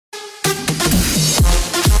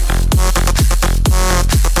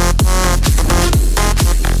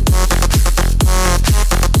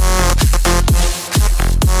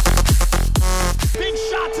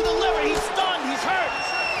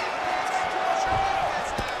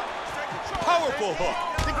Powerful hook.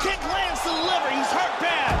 The kick lands to the liver. He's hurt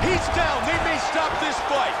bad. He's down. They may stop this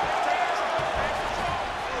fight.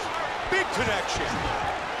 Big connection.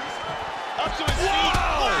 Up to his feet.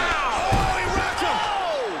 Wow! Oh, he wrecked him.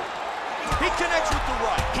 Oh! He connects with the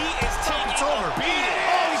right. He is taking It's over. a beating.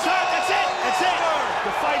 Oh, he's hurt. That's it. That's it.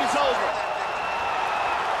 The fight is over.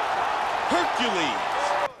 Hercules.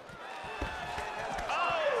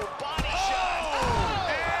 Oh, body shot.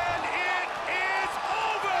 And it is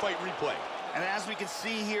over. Fight replay. And as we can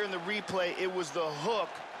see here in the replay, it was the hook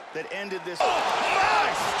that ended this.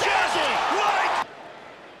 Nice! Catching! Right!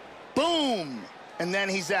 Boom! And then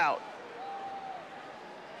he's out.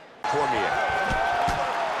 Cormier.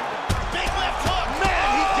 Big left hook. Man,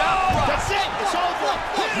 he got rocked. That's it. It's over.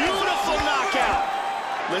 Beautiful knockout.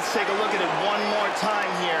 Let's take a look at it one more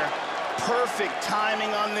time here. Perfect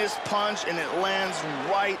timing on this punch, and it lands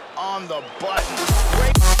right on the button.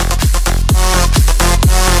 Great.